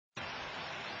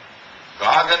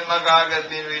Gog and Magog has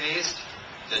been released,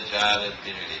 Dajjal has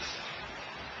been released.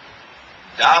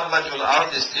 Dabbatul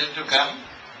Ard is still to come,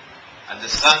 and the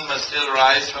sun must still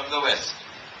rise from the west.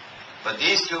 But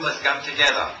these two must come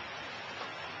together.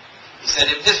 He said,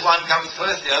 if this one comes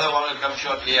first, the other one will come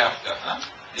shortly after.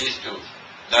 These two.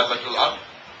 Dabbatul Ard,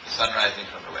 the sun rising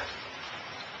from the west.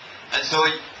 And so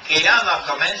Qiyamah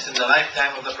commenced in the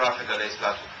lifetime of the Prophet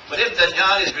ﷺ. But if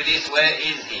Dajjal is released, where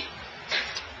is he?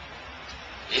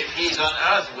 If he's on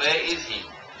earth, where is he?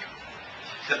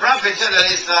 The Prophet said,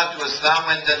 ﷺ,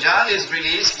 when Dajjal is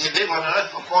released, he live on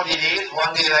earth for 40 days,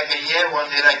 one day like a year, one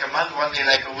day like a month, one day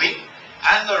like a week,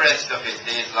 and the rest of his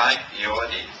days like your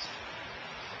days.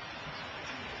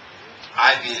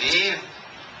 I believe,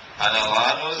 and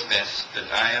Allah knows best,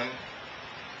 that I am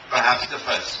perhaps the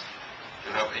first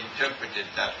to have interpreted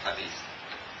that hadith.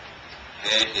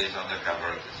 Here it is on the cover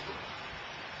of this book.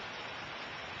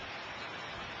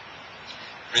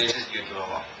 Praises due to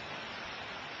Allah.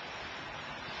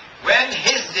 When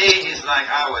his day is like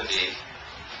our day,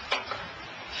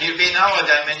 he'll be in our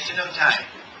dimension of time.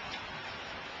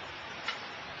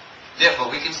 Therefore,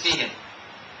 we can see him.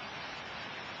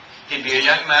 He'll be a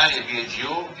young man, he'll be a Jew,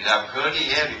 he'll have curly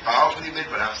hair, he'll be powerfully built,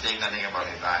 but I'm saying nothing about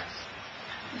his eyes.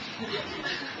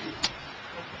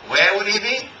 Where would he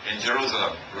be? In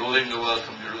Jerusalem, ruling the world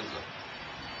from Jerusalem.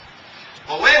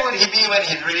 But where would he be when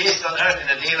he's released on earth in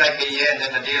a day like a year,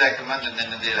 then a day like a month, and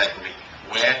then a day like a week?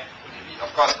 Where would he be?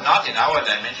 Of course, not in our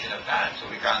dimension of time, so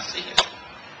we can't see him.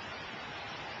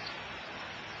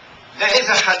 There is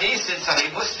a hadith in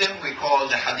Sahih Muslim we call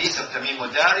the hadith of Tamim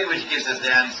Udari, which gives us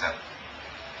the answer.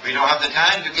 We don't have the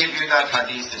time to give you that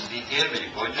hadith in detail, but you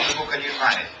go into the book and you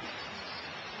find it.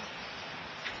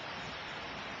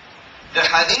 The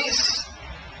hadith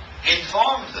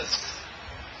informs us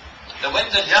that when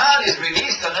Dajjal is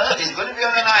released on earth, he's going to be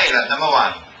on an island, number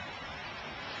one.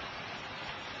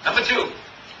 Number two,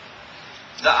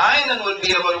 the island will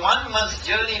be about 1 month's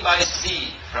journey by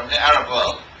sea from the Arab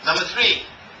world. Number three,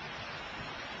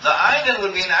 the island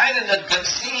will be an island that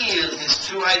conceals his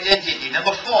true identity.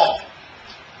 Number four,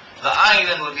 the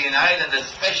island will be an island that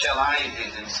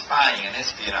specializes in spying and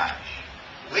espionage.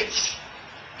 Which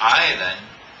island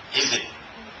is it?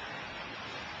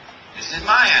 This is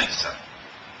my answer.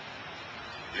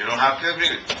 You don't have to agree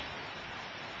with me.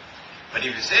 But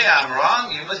if you say I'm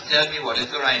wrong, you must tell me what is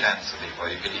the right answer before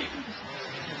you believe it.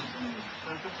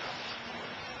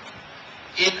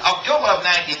 In October of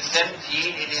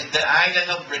 1917, it is the island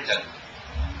of Britain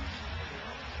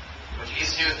which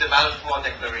issues the Balfour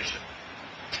Declaration.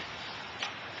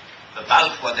 The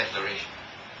Balfour Declaration.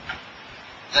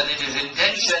 That it is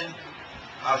intention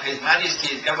of His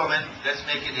Majesty's government, let's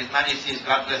make it His Majesty's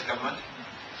godless government,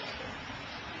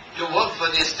 to work for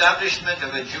the establishment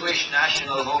of a Jewish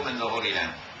national home in the Holy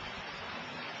Land.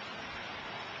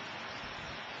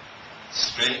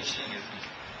 Strange thing, isn't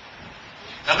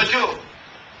it? Number two,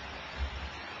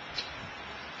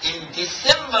 in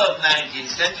December of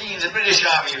 1917, the British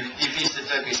Army defeats the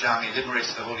Turkish Army,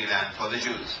 liberates the Holy Land for the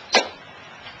Jews.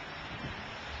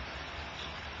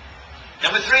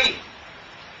 Number three,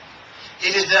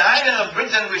 it is the island of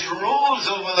Britain which rules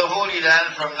over the Holy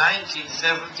Land from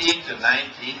 1917 to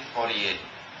 1948,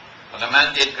 on a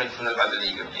mandate conferred by the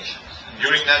League of Nations. And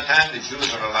during that time, the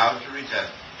Jews are allowed to return.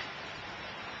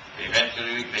 They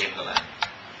eventually reclaim the land.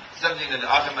 Something that the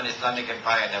Ottoman Islamic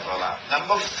Empire never allowed.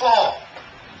 Number four,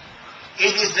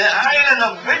 it is the island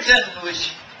of Britain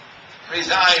which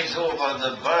presides over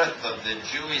the birth of the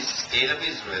Jewish state of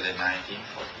Israel in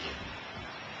 1948.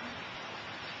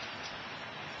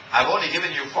 I've only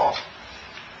given you four.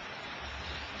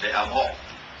 There are more.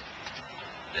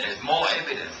 There is more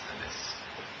evidence than this.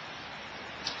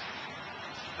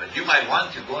 But you might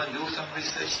want to go and do some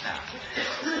research now.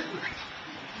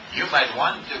 You might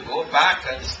want to go back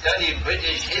and study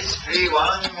British history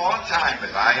one more time,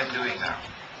 as I am doing now.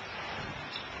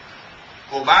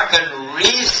 Go back and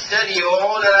re-study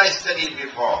all that I studied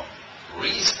before.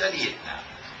 Re-study it now.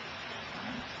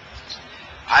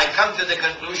 I come to the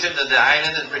conclusion that the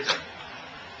island is Britain.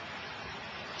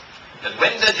 That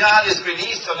when Dajjal is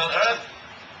released on an earth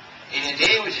in a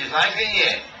day which is like a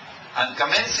year and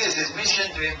commences his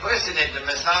mission to impersonate the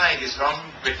Messiah, it is from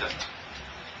Britain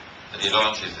that he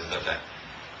launches his attack.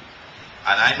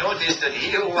 And I notice that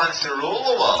he who wants to rule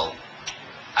the world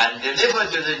and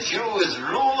deliver to the Jews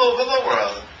rule over the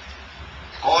world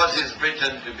causes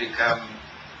Britain to become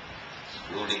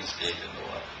ruling state in the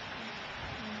world.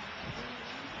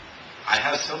 I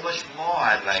have so much more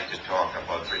I'd like to talk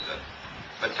about Britain,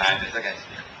 but time is against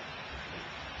me.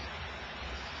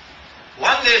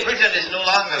 One day Britain is no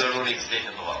longer the ruling state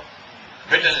in the world.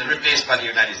 Britain is replaced by the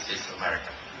United States of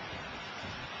America.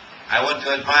 I want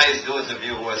to advise those of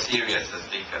you who are serious as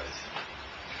thinkers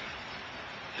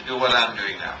to do what I'm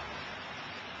doing now.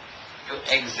 To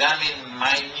examine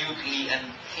minutely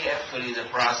and carefully the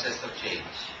process of change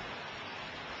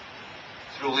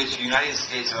through which the United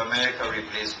States of America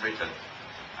replaced Britain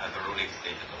as the ruling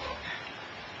state of the world.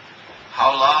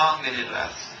 How long did it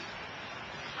last?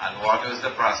 And what was the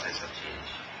process of change?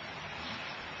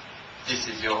 This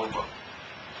is your homework.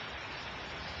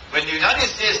 When the United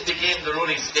States became the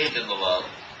ruling state in the world,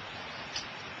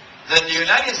 then the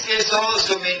United States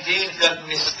also maintains that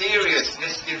mysterious,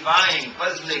 mystifying,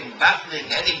 puzzling, baffling,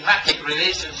 enigmatic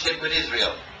relationship with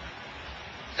Israel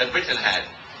that Britain had.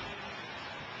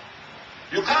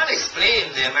 You can't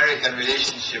explain the American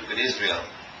relationship with Israel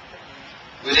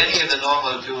with any of the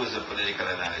normal tools of political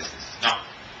analysis. No.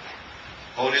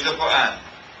 Only the Quran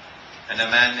and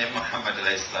a man named Muhammad can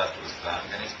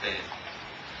explain it.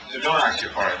 So don't ask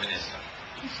your foreign minister.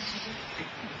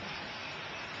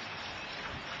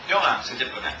 Don't ask the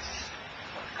diplomats,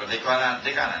 because they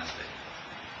can't answer it.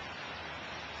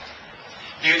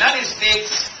 The United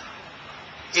States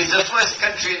is the first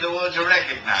country in the world to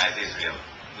recognize Israel.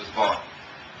 It was born.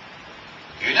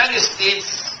 The United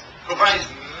States provides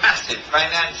massive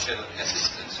financial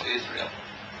assistance to Israel,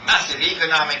 massive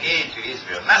economic aid to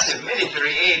Israel, massive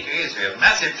military aid to Israel,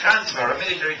 massive transfer of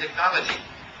military technology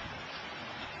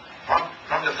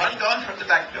from the front door and from the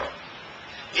back door.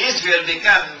 Israel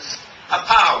becomes a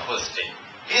powerful state.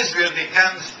 Israel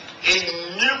becomes a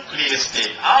nuclear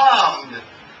state, armed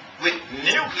with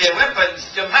nuclear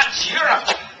weapons to match Europe.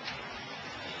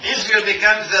 Israel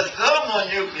becomes a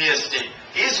thermonuclear state.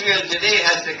 Israel today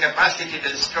has the capacity to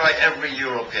destroy every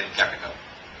European capital.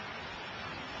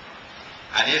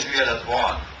 And Israel has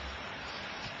won.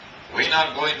 We're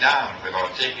not going down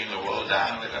without taking the world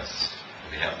down with us.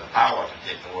 We have the power to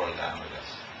take the world down with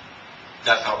us.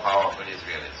 That's how powerful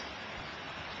Israel is.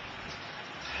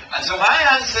 And so my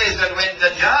answer is that when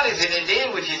Dajjal is in a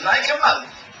day which is like a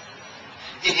month,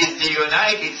 it is the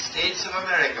United States of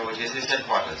America which is his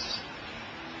headquarters.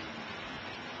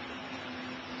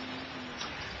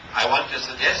 I want to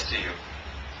suggest to you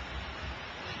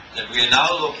that we are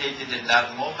now located in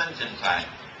that moment in time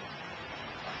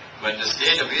when the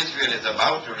state of Israel is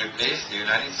about to replace the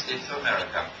United States of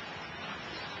America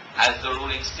as the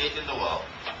ruling state in the world.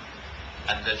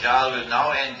 And Dajjal will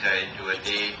now enter into a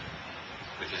day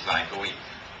which is like a week.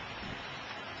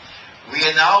 We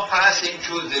are now passing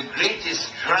through the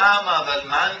greatest drama that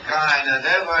mankind has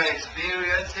ever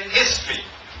experienced in history.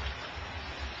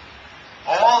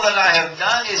 All that I have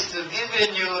done is to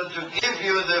give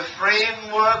you the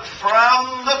framework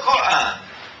from the Quran,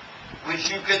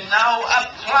 which you can now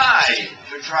apply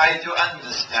to try to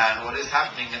understand what is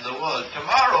happening in the world.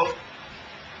 Tomorrow,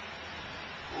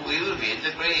 we will be in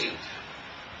the grave.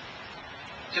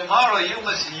 Tomorrow you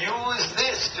must use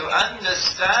this to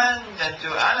understand and to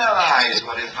analyze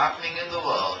what is happening in the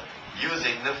world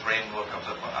using the framework of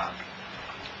the Quran.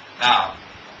 Now,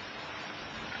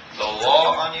 the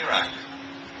war on Iraq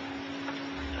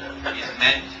is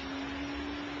meant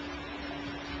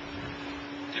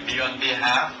to be on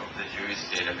behalf of the Jewish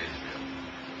state of Israel.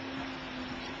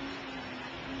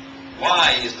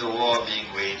 Why is the war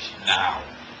being waged now?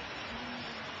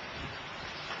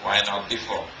 Why not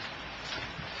before?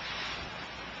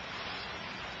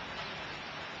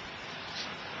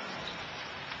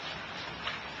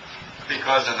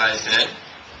 Because, as I said,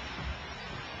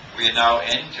 we are now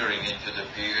entering into the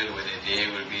period when a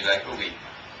day will be like a week,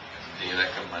 a day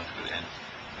like a month will end.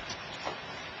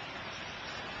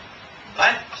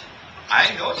 But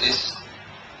I noticed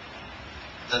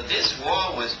that this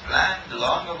war was planned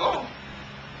long ago.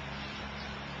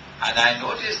 And I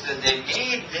noticed that they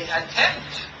made the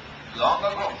attempt long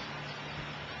ago.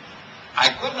 I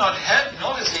could not help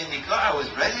noticing because I was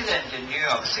resident in New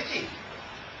York City.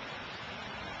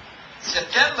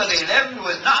 September the 11th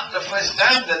was not the first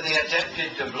time that they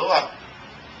attempted to blow up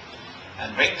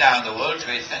and bring down the World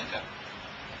Trade Center.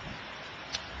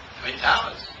 Twin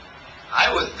Towers.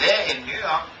 I was there in New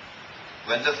York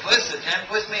when the first attempt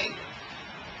was made.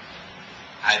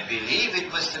 I believe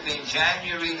it must have been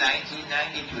January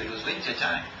 1992. It was winter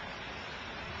time.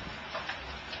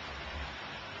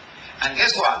 And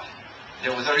guess what?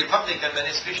 There was a Republican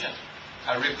administration.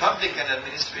 A Republican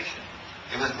administration.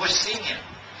 It was Bush Sr.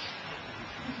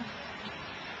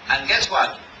 And guess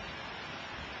what?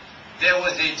 There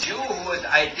was a Jew who was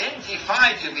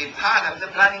identified to be part of the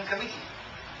planning committee.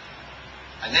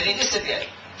 And then he disappeared.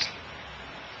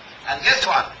 And guess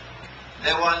what?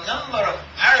 There were a number of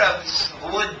Arabs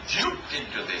who were duped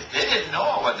into this. They didn't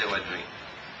know what they were doing.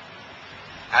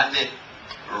 And the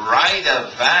rider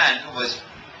van was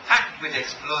packed packed with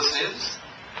explosives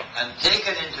and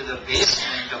taken into the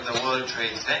basement of the World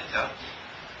Trade Center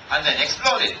and then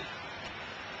exploded.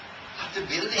 But the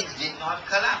buildings did not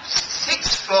collapse.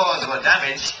 6 floors were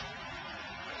damaged,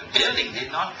 but the building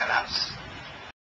did not collapse.